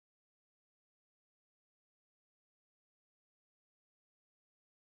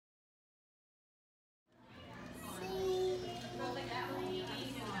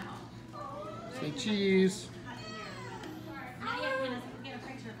Say cheese.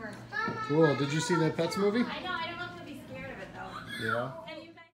 Cool. Did you see that Pets movie? I know. I don't know if he'll be scared of it though. Yeah.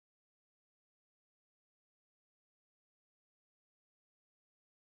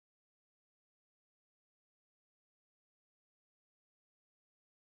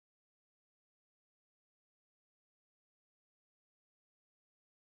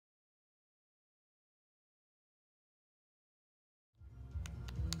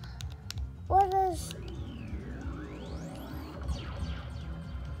 What is...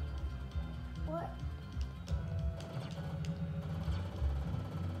 What?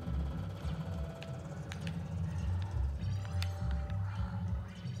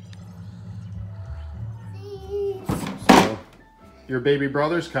 So, your baby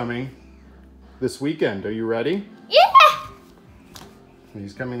brother's coming this weekend. Are you ready? Yeah!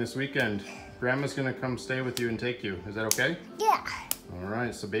 He's coming this weekend. Grandma's gonna come stay with you and take you. Is that okay? Yeah. All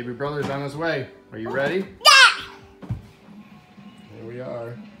right, so baby brother's on his way. Are you ready? Yeah! Here we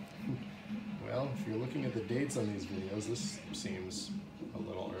are. Well, if you're looking at the dates on these videos, this seems a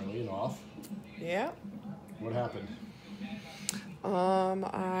little early and off. Yeah. What happened?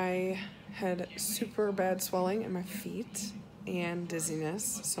 I had super bad swelling in my feet and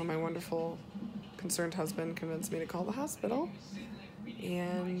dizziness, so my wonderful concerned husband convinced me to call the hospital.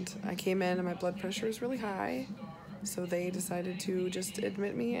 And I came in and my blood pressure was really high, so they decided to just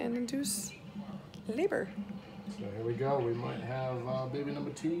admit me and induce labor. So here we go. We might have baby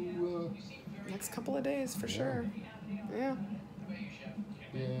number 2. Next couple of days for sure. Yeah.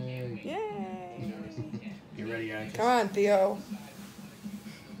 Yay. Yay. You ready, Atticus? Come on, Theo.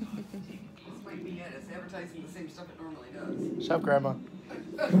 This might be it. It's advertising the same stuff it normally does. Shut up, Grandma.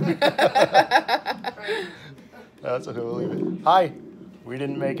 That's okay, we'll leave it. Hi. We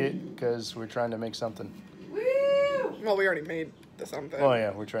didn't make it because we're trying to make something. Woo! Well, we already made the something. Oh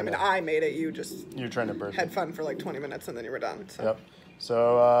yeah, we're trying I mean, to. I made it. You just You're trying to birth had it. fun for like 20 minutes and then you were done. So. Yep.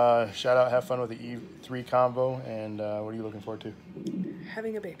 So shout out, have fun with the E3 combo, and what are you looking forward to?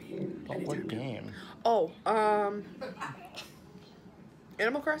 Having a baby. Oh, what Anytime. game? Oh,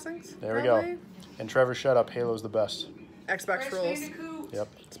 Animal Crossings. There we probably. go. And Trevor, shut up. Halo's the best. Xbox Crash rules. Bandicoot. Yep.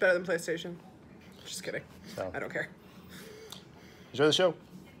 It's better than PlayStation. Just kidding. So I don't care. enjoy the show.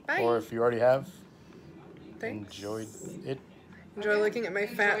 Bye. Or if you already have, Thanks. enjoyed it. Enjoy looking at my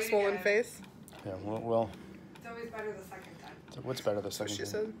fat, Enjoyed it, swollen yeah. face. Yeah. Well. It's always better the second time. So what's better the That's what second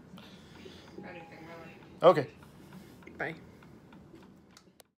she time? said. Anything really. Okay. Bye.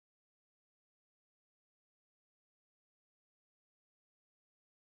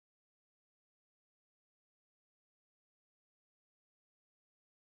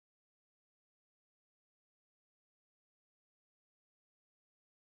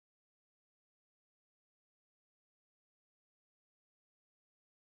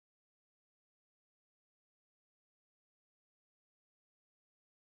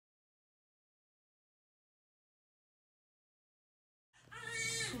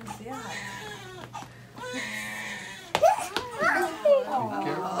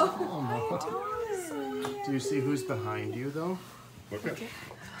 Do you see who's behind you, though? Okay.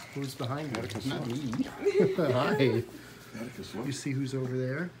 Who's behind you? Atticus, Not look. me. Hi. Atticus, look. You see who's over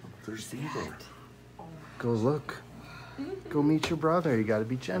there? There's Theodore. Go look. Go meet your brother. You gotta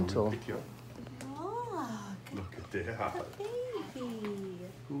be gentle. Pick you up. Look at that.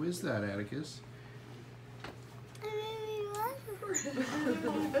 Who is that, Atticus? How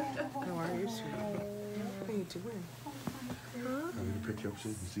are you, sweetie? What are you doing? I'm gonna pick you up so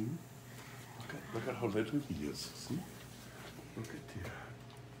you can see him. Look at how little he is. See? Look at that.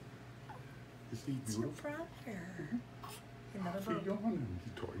 Is he beautiful? He's yawning.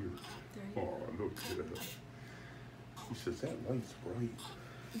 He's tired. Oh, look at that. He says that light's bright.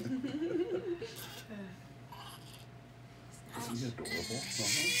 Isn't he adorable?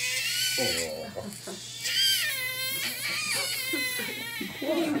 Oh.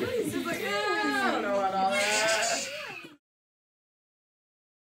 He's like, I don't know about all that.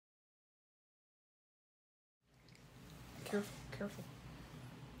 Careful, careful.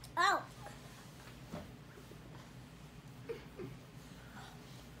 Oh.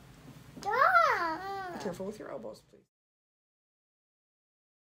 Ah. Careful with your elbows, please.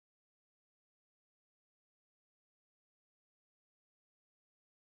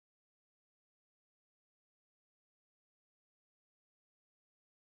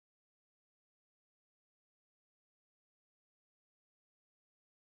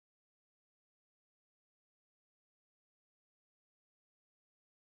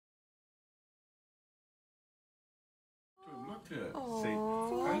 Look at it. Say,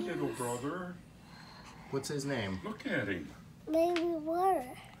 hi, little brother. What's his name? Look at him. Baby water.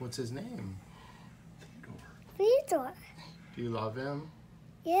 What's his name? Theodore. Do you love him?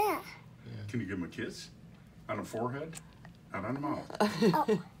 Yeah. Can you give him a kiss? On the forehead? And on the mouth?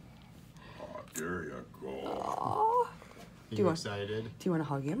 Oh. Oh, there you go. Aw. You excited? Do you want to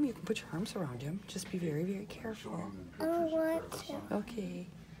hug him? You can put your arms around him. Just be very, very careful. I don't want to. Okay.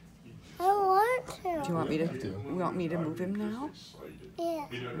 I don't want to. Do you want me to? You want me to move him now? Yeah.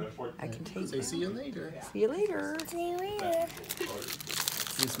 I can take Say him. see you later. See you later. See you later.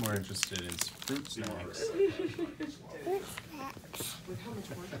 He's more interested in fruit snacks. Fruit snacks.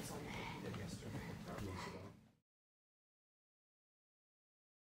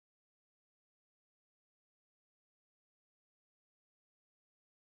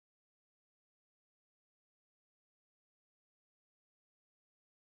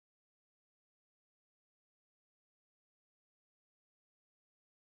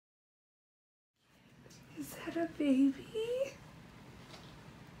 Is that a baby?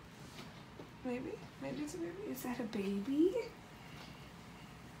 Maybe it's a baby. Is that a baby?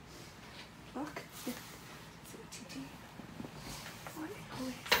 Look. Is it Titi? What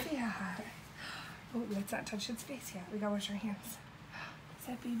is that? Oh, let's not touch its face yet. We gotta wash our hands. Is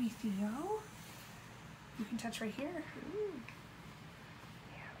that baby Theo? You can touch right here. Ooh.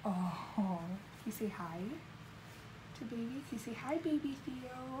 Yeah. Oh, can you say hi to baby? Can you say hi, baby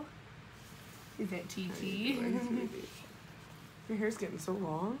Theo? Is that TT? Your hair's getting so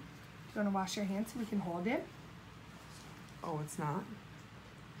long. Do you want to wash your hands so we can hold it? Oh, it's not.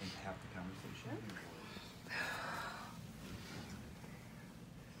 And have the conversation.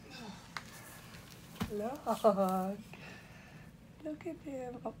 Look. Look at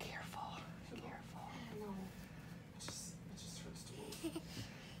him. Oh, careful. Careful. No. It just hurts to move.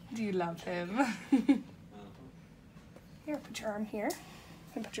 Do you love him? Here, put your arm here.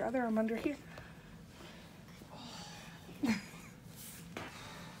 And put your other arm under here.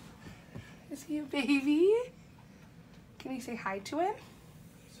 Is he a baby? Can you say hi to him?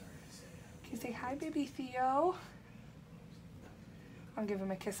 Can you say hi, baby Theo? I'll give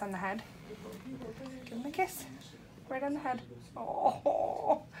him a kiss on the head. Give him a kiss. Right on the head.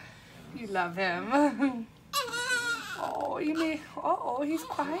 Oh, you love him. Oh, you may. Uh-oh, he's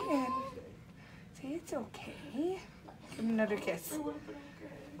crying. Say it's okay. Give him another kiss.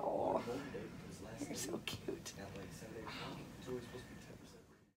 Oh, you're so cute.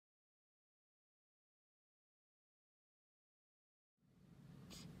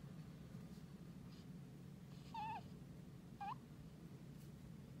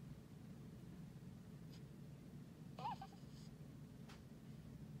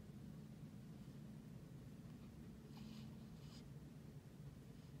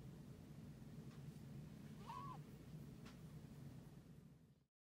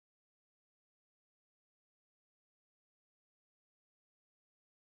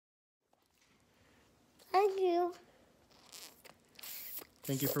 Thank you.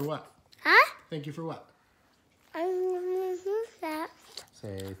 Thank you for what? Huh? Thank you for what? I'm gonna do that.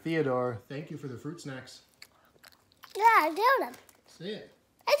 Say, Theodore, thank you for the fruit snacks. Yeah, I did them. Say it.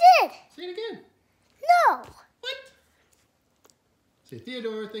 I did. Say it again. No. What? Say,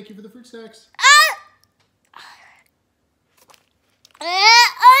 Theodore, thank you for the fruit snacks.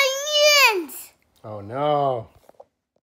 Onions. Oh no.